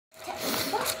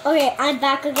Okay, I'm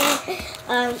back again.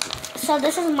 So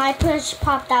this is my push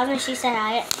pop 1000. She said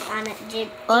hi.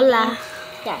 Hola.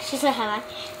 Yeah, she said hi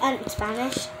in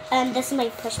Spanish. And this is my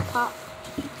push pop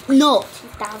No.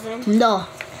 2000. No.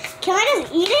 Can I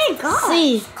just eat it? God.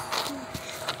 Sí.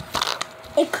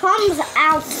 It comes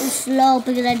out slow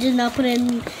because I did not put it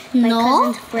in my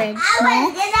cousin's fridge.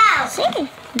 No. See?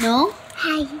 No.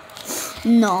 Hi.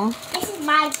 No. This is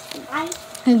my.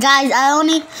 Guys, I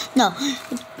only no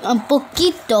un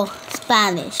poquito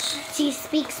Spanish. She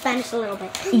speaks Spanish a little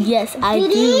bit. Yes, I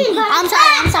do. I'm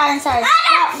sorry.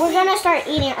 We're gonna start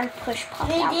eating our push pop.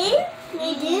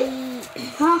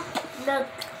 Huh? Look.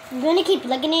 I'm gonna keep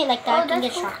licking it like that. And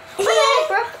get shot.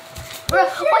 Bro,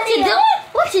 what you doing?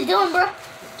 What you doing, bro?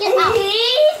 Get out.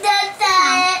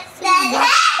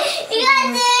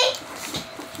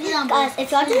 Guys,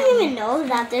 if y'all didn't even know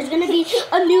that there's gonna be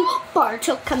a new bar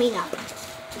choke coming up.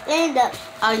 And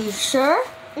Are you sure?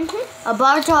 A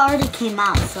bar chart already came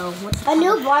out, so what's a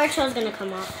new bar choke is gonna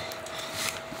come out.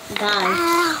 Guys.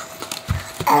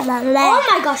 Oh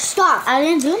my gosh, stop. I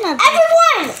didn't do nothing.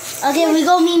 Everyone! Okay, we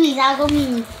go Mimi's. I'll go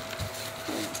Mimi.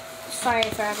 Sorry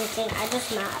for everything. I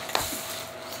just mad.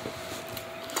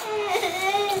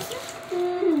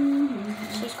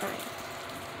 She's crying.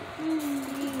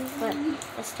 But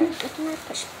let's start looking at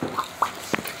push.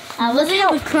 I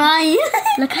wasn't crying.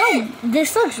 Look how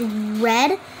this looks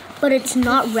red, but it's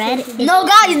not red. No,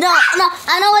 guys, no.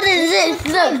 I know what it is.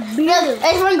 Look,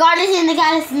 it's from Guardians in the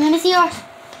Galaxy. Let me see yours.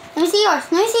 Let me see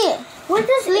it. What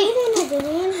does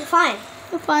eating? Fine.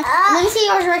 Fine. Let me see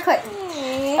yours real quick.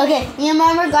 Okay, you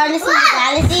remember Guardians in the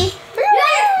Galaxy?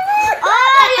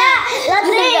 Oh yeah,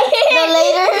 The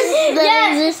laters.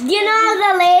 Yes, you know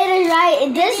the laters,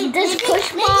 right? This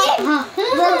push pop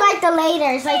look like the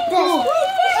laters, like this.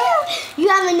 You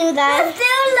haven't knew that.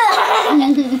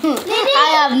 I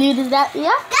have knew that.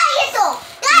 Yeah.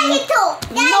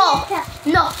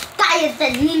 No,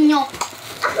 cállate, niño.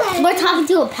 We're talking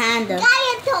to a panda.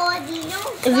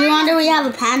 If you wonder we have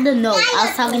a panda, no. I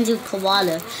was talking to a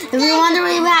koala. If you wonder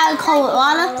we have a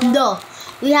koala, no.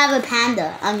 We have a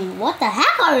panda. I mean, what the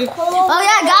heck are we? Oh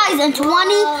yeah, guys, in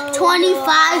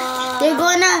 2025, they're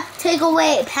gonna take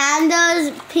away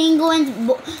pandas, penguins,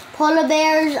 polar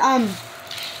bears, and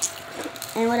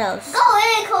what else?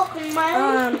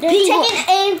 They're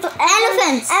taking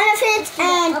elephants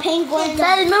and penguins. Move.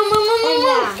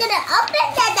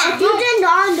 If you did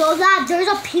not know that, there's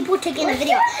a people taking a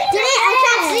video. Today I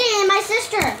can't see it, my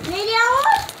sister.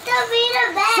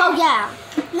 So yeah.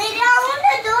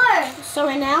 So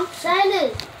right now,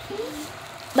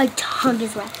 my tongue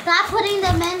is wet. Stop putting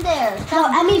them in there. No,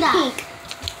 I mean pink.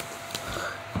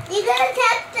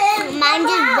 Mine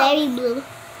is very blue.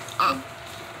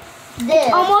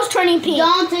 There. Almost turning pink.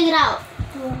 Don't take it out.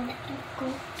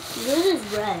 This is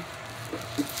red.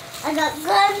 I got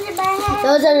guns in my head.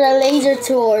 Those are the laser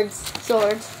swords.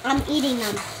 I'm eating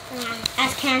them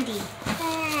as candy.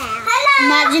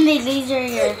 Imagine they laser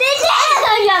your.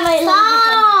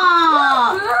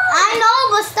 Stop! I know,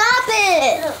 but stop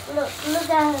it. Look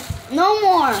at it. No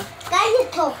more.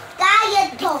 Galleto.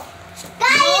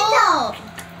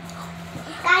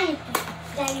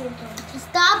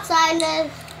 Stop, Silas.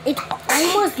 It's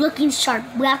almost looking sharp.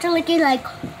 We have to lick it like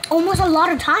almost a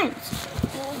lot of times.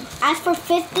 As for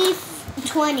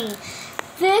 50-20.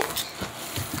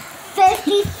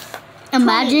 50.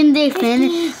 Imagine they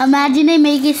finish. Imagine they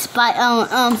make it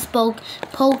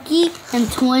pokey in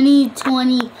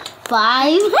 2025. Oh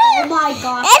my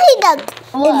god.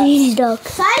 Eddie duck.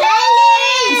 Silence!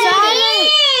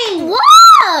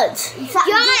 What?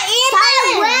 You're in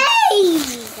my way!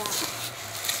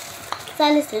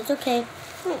 Silas, it's okay.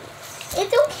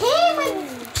 It's okay,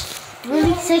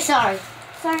 Really, say sorry.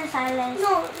 Sorry, Silence.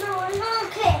 No, it's not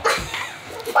okay.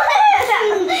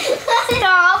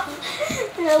 Stop.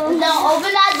 No,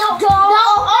 open that door.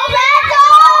 Don't open that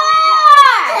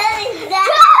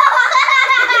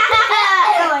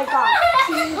Oh my god.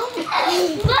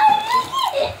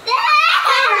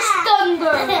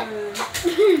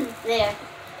 There.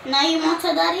 Now you want to,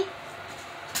 Daddy?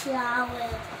 Yeah, I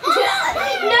will.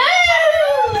 No!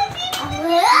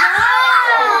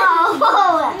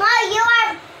 No, you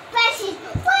are precious.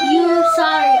 You're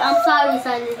sorry. I'm sorry,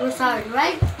 Silas. We're sorry,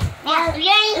 right? Yeah. It's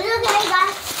okay,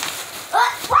 guys.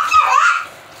 What the heck?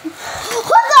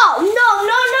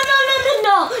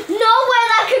 No way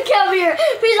that could come here.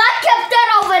 Because I kept that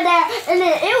over there and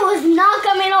it was not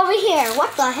coming over here.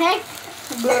 What the heck?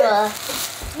 Bruh.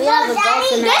 We have a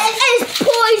ghost in This is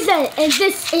poison and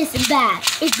this is bad.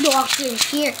 It's not in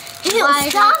here.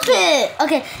 Stop it.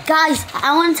 Okay, guys,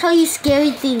 I want to tell you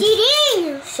scary things.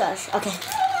 Dee-dee. Shush. Okay.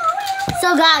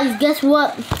 So guys, guess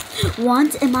what?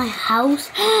 Once in my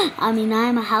house, not in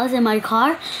my house, in my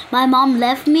car, my mom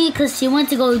left me because she went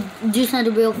to go do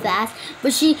something real fast.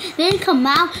 But she didn't come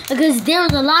out because there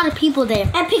was a lot of people there.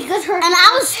 And because her. And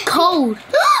I was cold.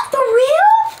 For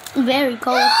real? Very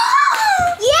cold.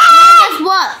 Yeah! And guess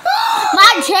what?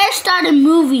 My chair started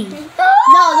moving.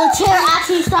 No, the chair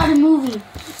actually started moving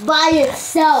by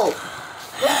itself.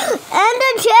 And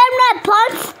the chair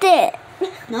punched it.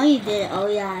 No, you didn't. Oh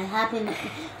yeah, it happened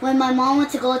when my mom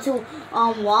went to go to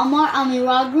Walmart.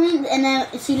 Walgreens, and then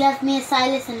she left me and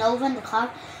Silas and Nova in the car.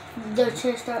 The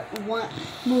chair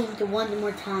moved one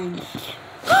more time,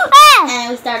 and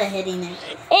we started hitting it.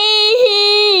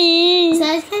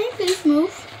 Silas, can you please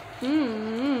move?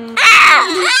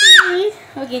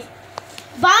 Okay.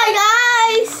 Bye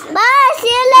guys. Bye. See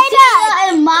you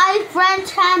later. In my friend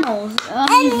channels.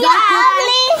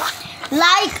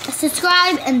 Like,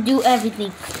 subscribe, and do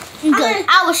everything. Good.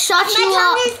 I will shout you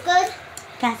up. Good.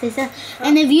 Can I say so?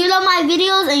 And if you love my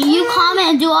videos and you comment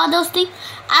and do all those things,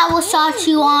 I will shout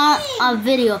you on a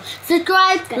video.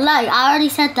 Subscribe, like. I already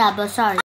said that, but sorry.